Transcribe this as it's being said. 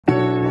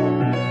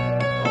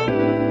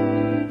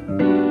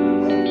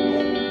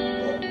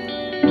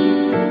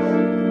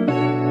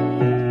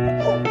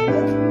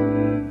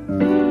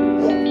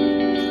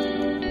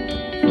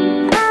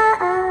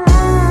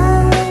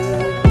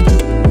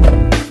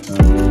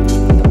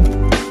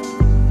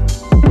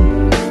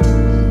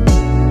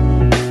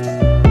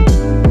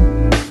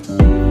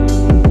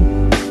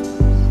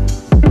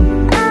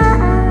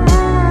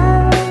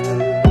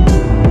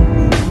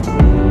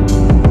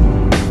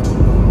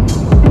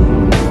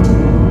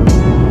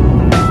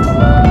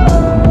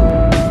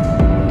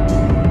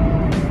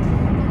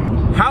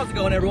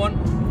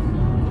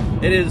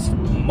It is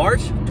March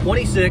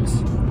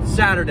 26th,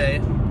 Saturday,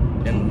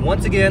 and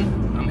once again,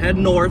 I'm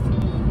heading north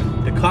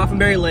to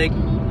Coffenbury Lake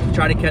to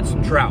try to catch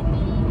some trout.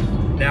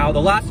 Now,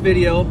 the last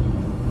video,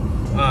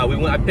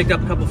 I picked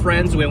up a couple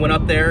friends, and we went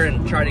up there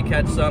and tried to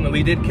catch some, and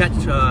we did catch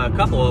a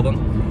couple of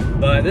them.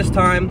 But this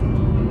time,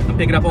 I'm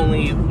picking up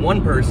only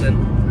one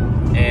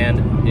person,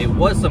 and it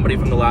was somebody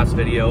from the last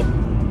video.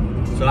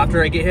 So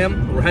after I get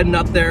him, we're heading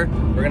up there.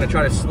 We're gonna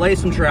try to slay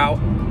some trout.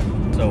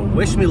 So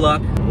wish me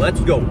luck, let's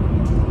go.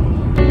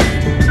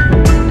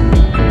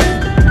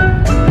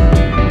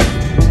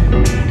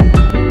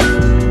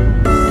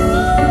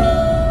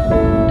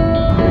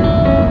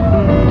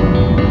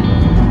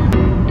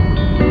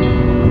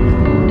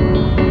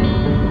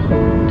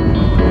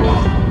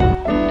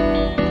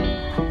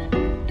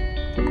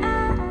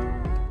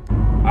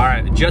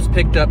 Just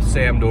picked up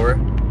Samdor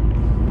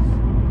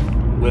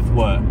with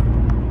what?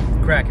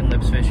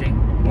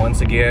 KrakenLipsFishing.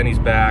 Once again, he's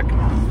back.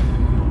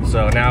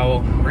 So now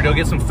we're gonna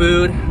get some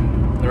food,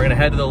 then we're gonna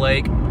head to the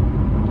lake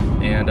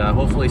and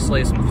hopefully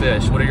slay some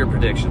fish. What are your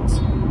predictions?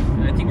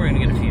 I think we're gonna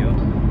get a few.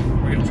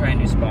 We're gonna try a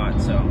new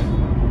spot, so.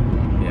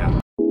 Yeah.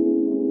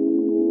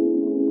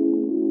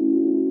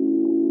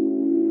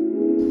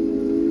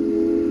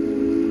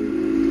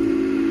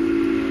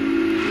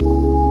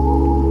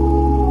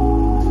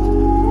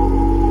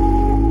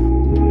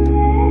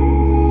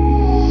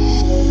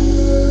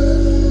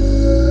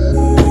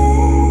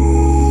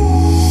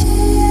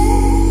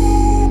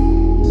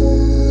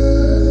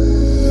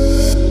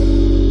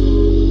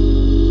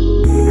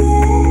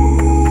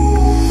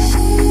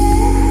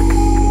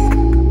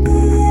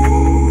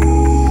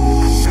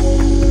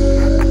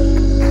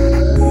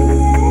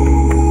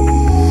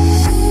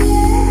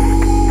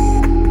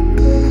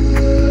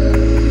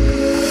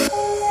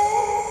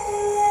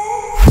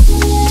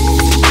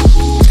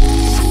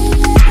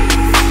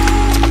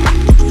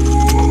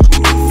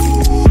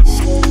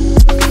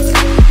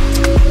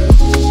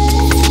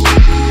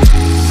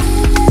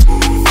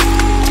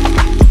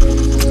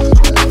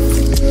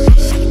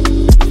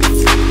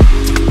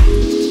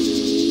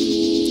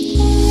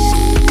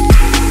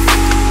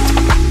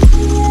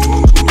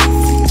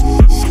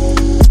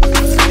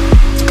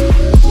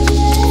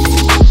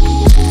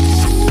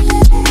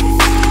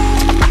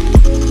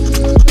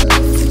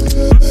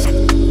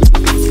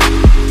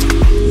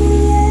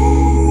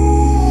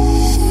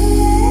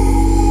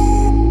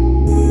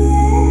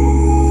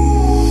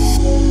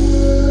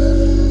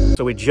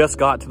 We just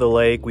got to the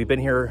lake. We've been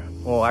here,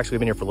 well, actually we've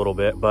been here for a little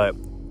bit, but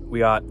we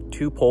got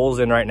 2 poles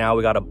in right now.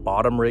 We got a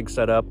bottom rig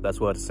set up. That's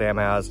what Sam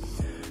has.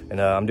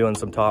 And I'm doing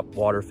some top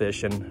water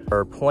fishing.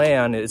 Our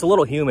plan, it's a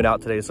little humid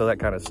out today, so that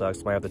kind of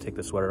sucks. Might have to take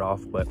the sweater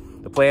off, but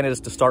the plan is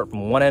to start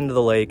from one end of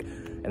the lake,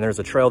 and there's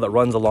a trail that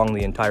runs along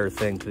the entire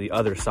thing to the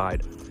other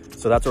side.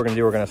 So that's what we're gonna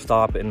do. We're gonna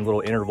stop in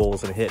little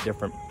intervals and hit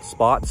different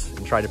spots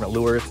and try different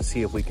lures to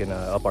see if we can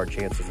up our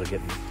chances of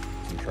getting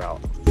some trout.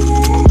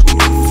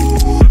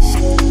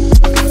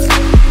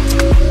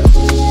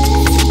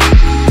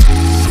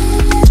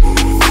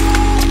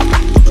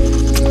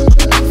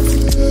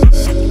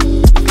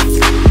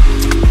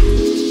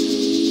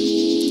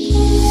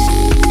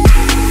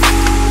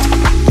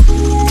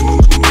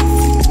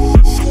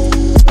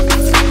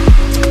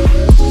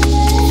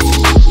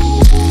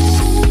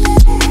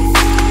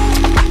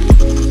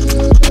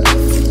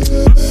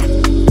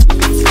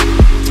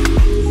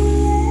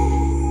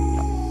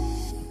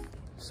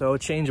 So,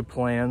 change of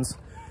plans.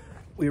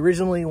 We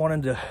originally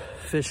wanted to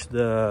fish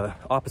the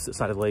opposite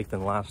side of the lake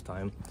than last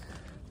time,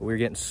 but we were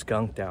getting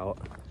skunked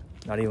out,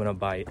 not even a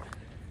bite.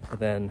 But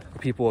then the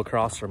people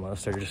across from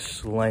us, they're just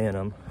slaying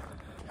them.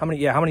 How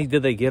many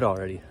did they get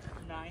already?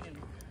 9 and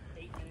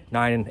 8 minutes.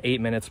 9 and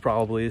 8 minutes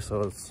probably,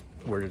 so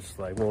we're just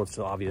like, well, it's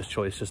the obvious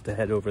choice just to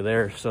head over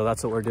there. So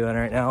that's what we're doing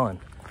right now, and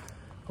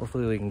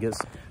hopefully we can get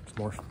some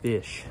more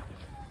fish.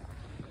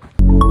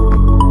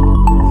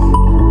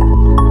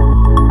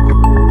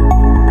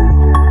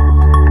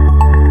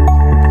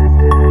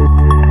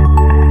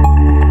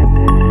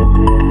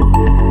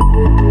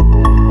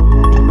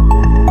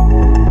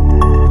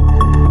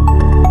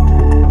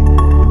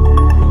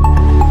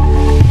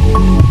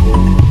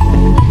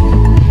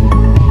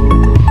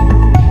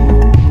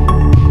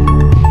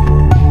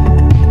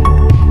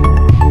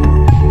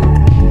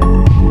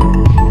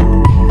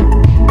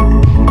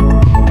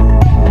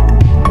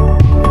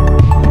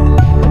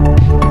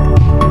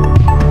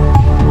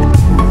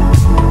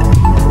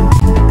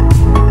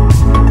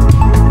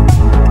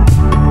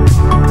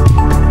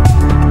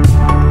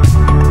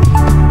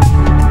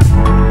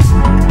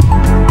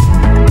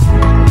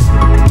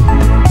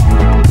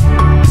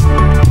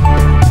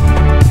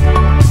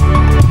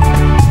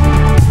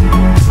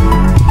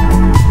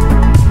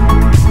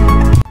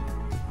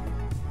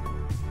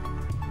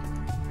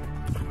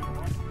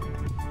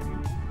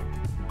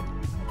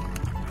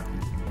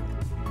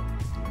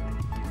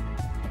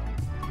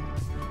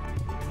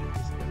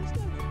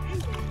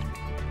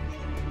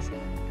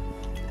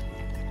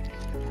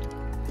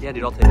 Yeah,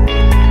 dude, I'll take it.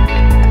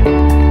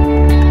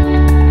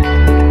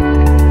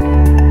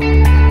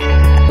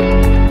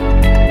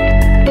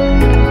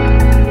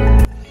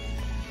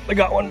 I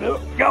got one, dude.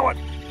 Got one.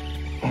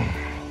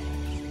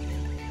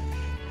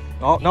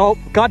 Oh, no.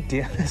 God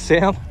damn,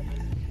 Sam.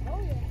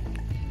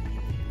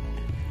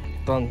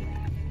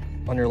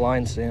 On your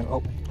line, Sam.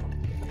 Oh.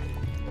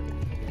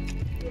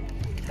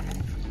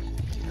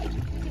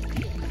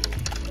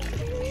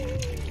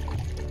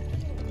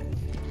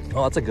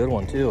 Oh, that's a good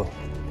one, too.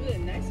 Really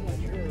nice one.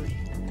 It's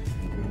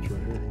right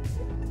here.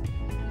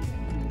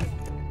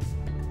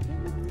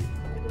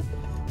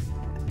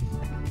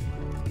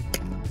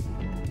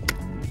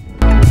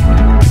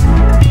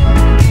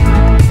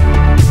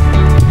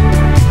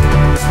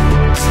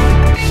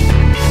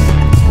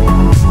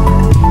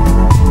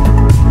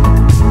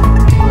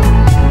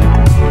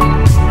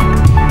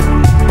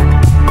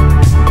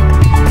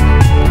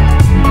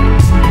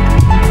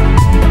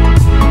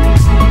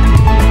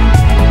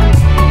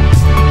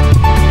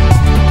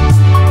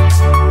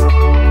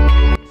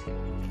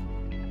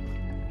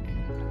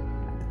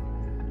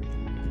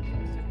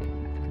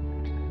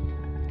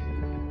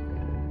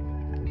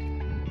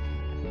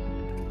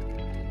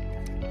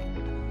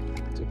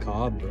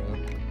 Cobb, bro.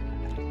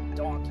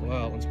 Donkey.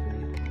 Wow, that one's pretty.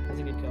 That's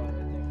a good color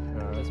right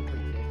there. That's a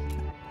pretty fish.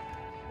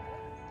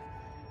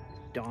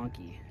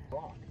 Donkey.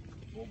 Rock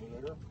over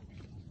there,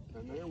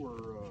 and they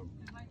were.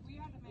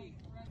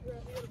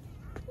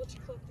 Let's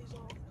clip these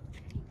off.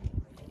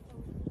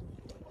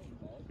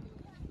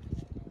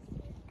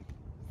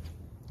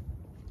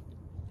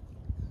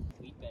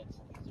 Wheat beds.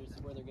 This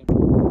is where they're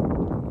gonna.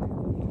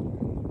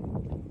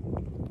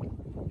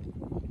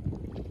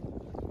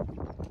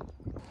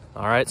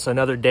 All right, so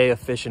another day of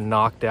fishing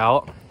knocked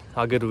out.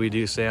 How good did we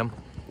do, Sam?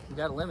 We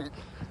got a limit.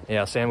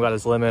 Yeah, Sam got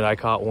his limit. I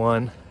caught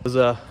one. It was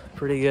a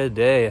pretty good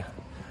day.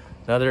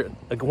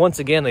 Once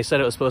again, they said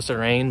it was supposed to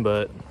rain,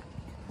 but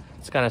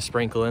it's kind of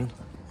sprinkling.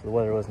 So the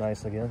weather was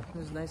nice again. It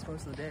was nice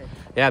most of the day.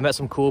 Yeah, I met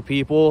some cool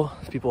people.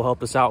 People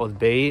helped us out with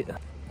bait.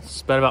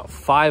 Spent about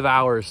 5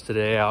 hours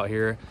today out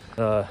here.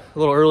 A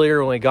little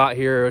earlier when we got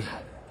here,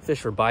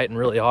 fish were biting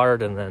really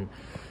hard, and then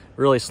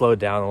really slowed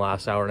down the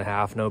last hour and a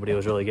half. Nobody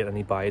was really getting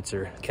any bites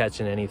or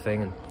catching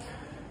anything. And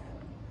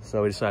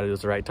so we decided it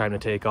was the right time to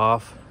take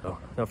off. So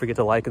don't forget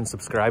to like and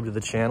subscribe to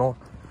the channel.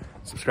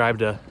 Subscribe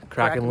to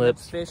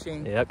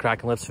KrakenLipsFishing. Yeah,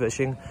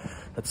 KrakenLipsFishing.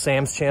 That's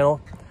Sam's channel.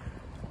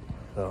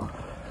 So,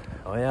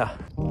 oh yeah.